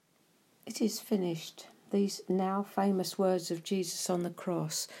It is finished. These now famous words of Jesus on the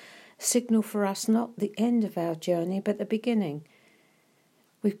cross signal for us not the end of our journey, but the beginning.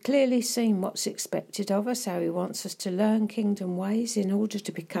 We've clearly seen what's expected of us, how he wants us to learn kingdom ways in order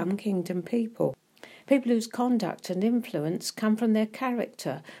to become kingdom people. People whose conduct and influence come from their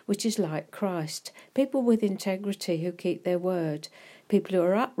character, which is like Christ. People with integrity who keep their word. People who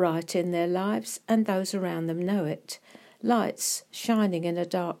are upright in their lives and those around them know it. Lights shining in a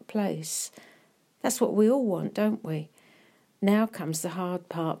dark place. That's what we all want, don't we? Now comes the hard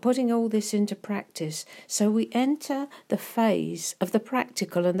part, putting all this into practice. So we enter the phase of the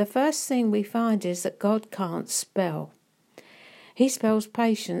practical, and the first thing we find is that God can't spell. He spells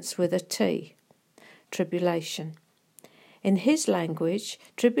patience with a T, tribulation. In his language,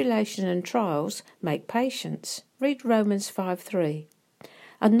 tribulation and trials make patience. Read Romans 5:3.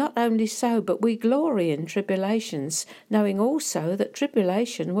 And not only so, but we glory in tribulations, knowing also that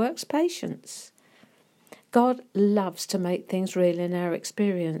tribulation works patience. God loves to make things real in our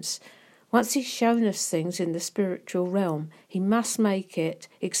experience. Once he's shown us things in the spiritual realm, he must make it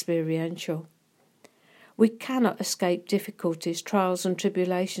experiential. We cannot escape difficulties, trials and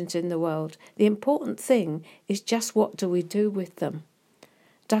tribulations in the world. The important thing is just what do we do with them.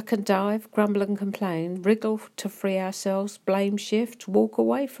 Duck and dive, grumble and complain, wriggle to free ourselves, blame, shift, walk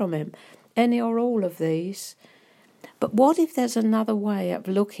away from him. Any or all of these. But what if there's another way of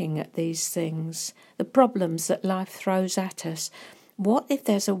looking at these things, the problems that life throws at us? What if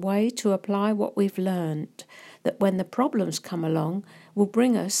there's a way to apply what we've learned, that when the problems come along will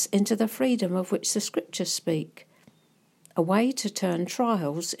bring us into the freedom of which the scriptures speak? A way to turn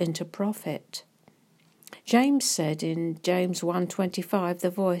trials into profit. James said in James 1:25, the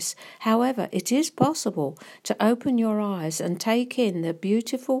voice, however, it is possible to open your eyes and take in the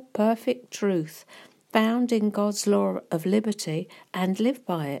beautiful, perfect truth found in God's law of liberty and live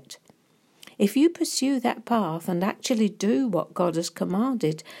by it. If you pursue that path and actually do what God has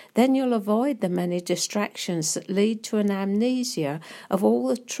commanded, then you'll avoid the many distractions that lead to an amnesia of all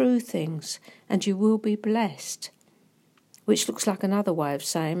the true things, and you will be blessed. Which looks like another way of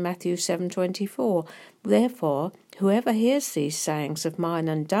saying Matthew 7:24. Therefore, whoever hears these sayings of mine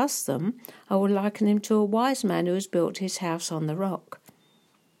and does them, I will liken him to a wise man who has built his house on the rock.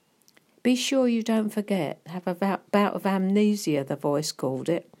 Be sure you don't forget, have a bout of amnesia, the voice called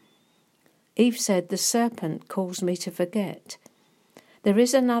it. Eve said, the serpent calls me to forget. There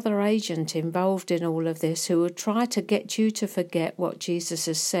is another agent involved in all of this who will try to get you to forget what Jesus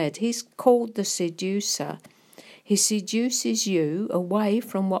has said. He's called the seducer. He seduces you away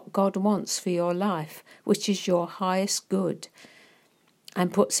from what God wants for your life, which is your highest good,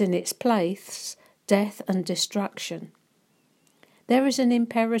 and puts in its place death and destruction. There is an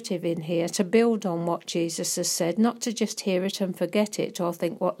imperative in here to build on what Jesus has said, not to just hear it and forget it or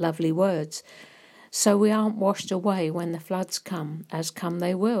think what lovely words, so we aren't washed away when the floods come, as come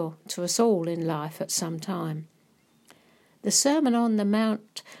they will, to us all in life at some time. The Sermon on the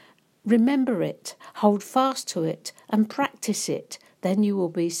Mount, remember it, hold fast to it, and practice it, then you will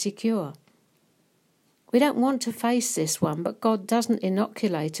be secure. We don't want to face this one, but God doesn't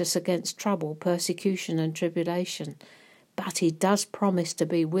inoculate us against trouble, persecution and tribulation. But he does promise to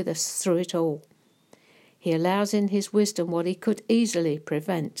be with us through it all. He allows in his wisdom what he could easily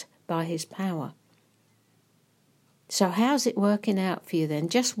prevent by his power. So how's it working out for you then?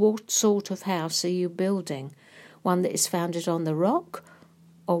 Just what sort of house are you building? One that is founded on the rock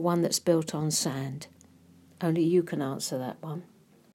or one that's built on sand? Only you can answer that one.